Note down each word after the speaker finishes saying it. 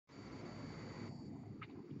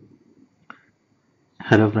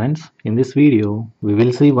Hello friends, in this video we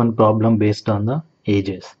will see one problem based on the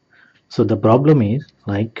ages. So the problem is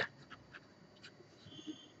like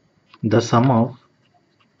the sum of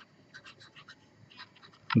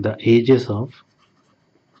the ages of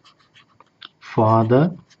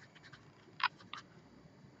father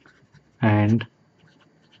and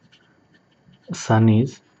son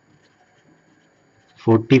is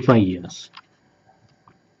 45 years.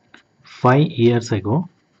 5 years ago,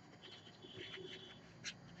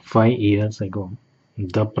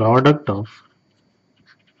 the product of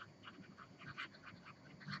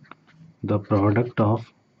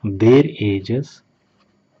their ages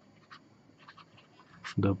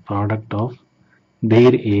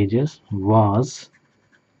was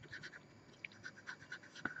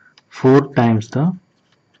 4 times the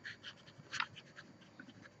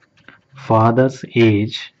father's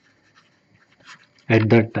age at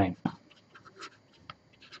that time.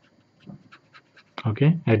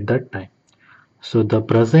 Okay, at that time. So the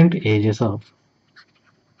present ages of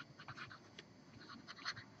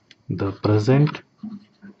the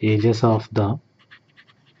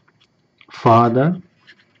father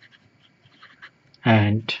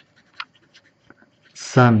and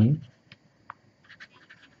son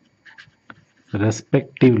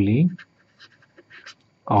respectively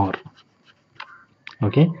are.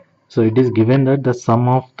 Okay, so it is given that the sum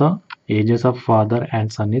of the ages of father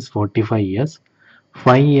and son is 45 years.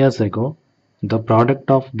 5 years ago the product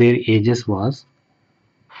of their ages was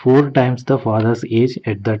 4 times the father's age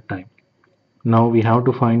at that time. Now we have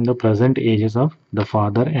to find the present ages of the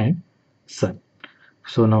father and son.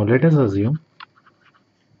 So now let us assume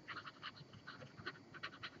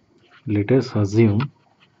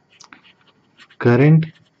current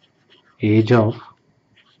age of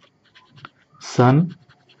son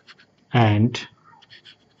and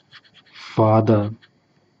father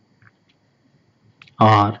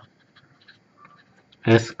are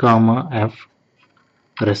S, F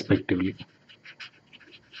respectively.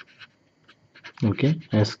 Okay,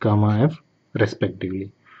 S, F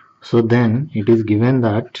respectively. So then it is given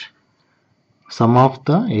that sum of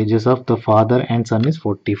the ages of the father and son is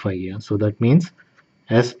 45 years. So that means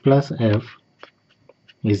S plus F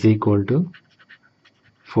is equal to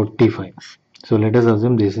 45. So let us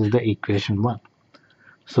assume this is the equation 1.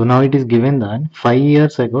 So now it is given that 5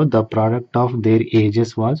 years ago the product of their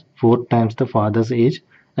ages was 4 times the father's age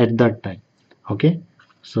at that time. Okay,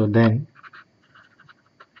 so then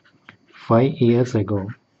 5 years ago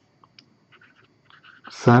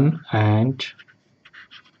son and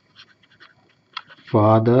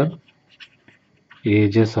father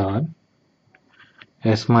ages are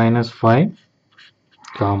S minus 5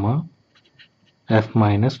 comma F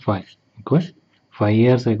minus 5. Okay, 5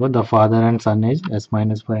 years ago the father and son age S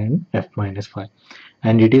minus 5 and F minus 5,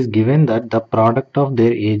 and it is given that the product of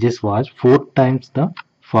their ages was 4 times the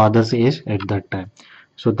father's age at that time.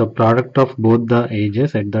 So the product of both the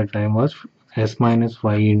ages at that time was S minus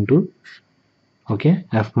 5 into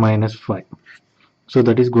F minus 5. So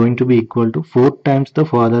that is going to be equal to 4 times the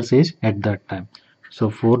father's age at that time.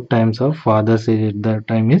 So 4 times of father's age at that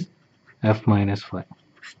time is F minus 5.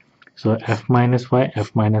 So F minus 5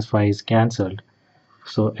 is cancelled.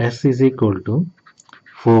 So S is equal to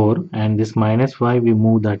 4, and this minus 5 we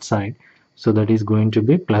move that side. So that is going to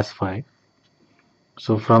be plus 5.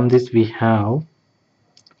 So from this we have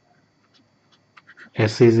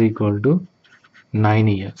S is equal to 9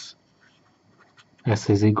 years. S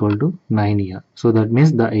is equal to 9 years. So that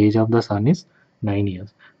means the age of the son is 9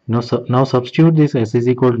 years. Now substitute this S is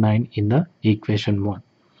equal to 9 in the equation 1.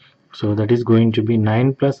 So that is going to be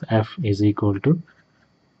 9 plus F is equal to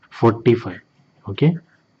 45. Okay,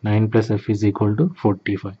 9 plus F is equal to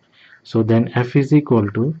 45. So then F is equal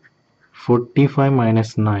to 45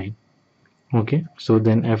 minus 9. Okay, so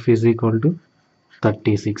then F is equal to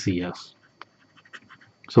 36 years.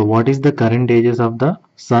 So what is the current ages of the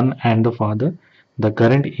son and the father? The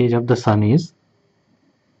current age of the son is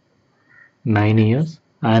 9 years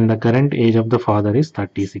and the current age of the father is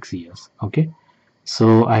 36 years. Okay,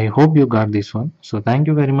 so I hope you got this one. So thank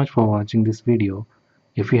you very much for watching this video.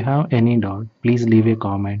 If you have any doubt, please leave a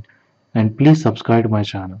comment and please subscribe to my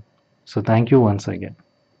channel. So thank you once again.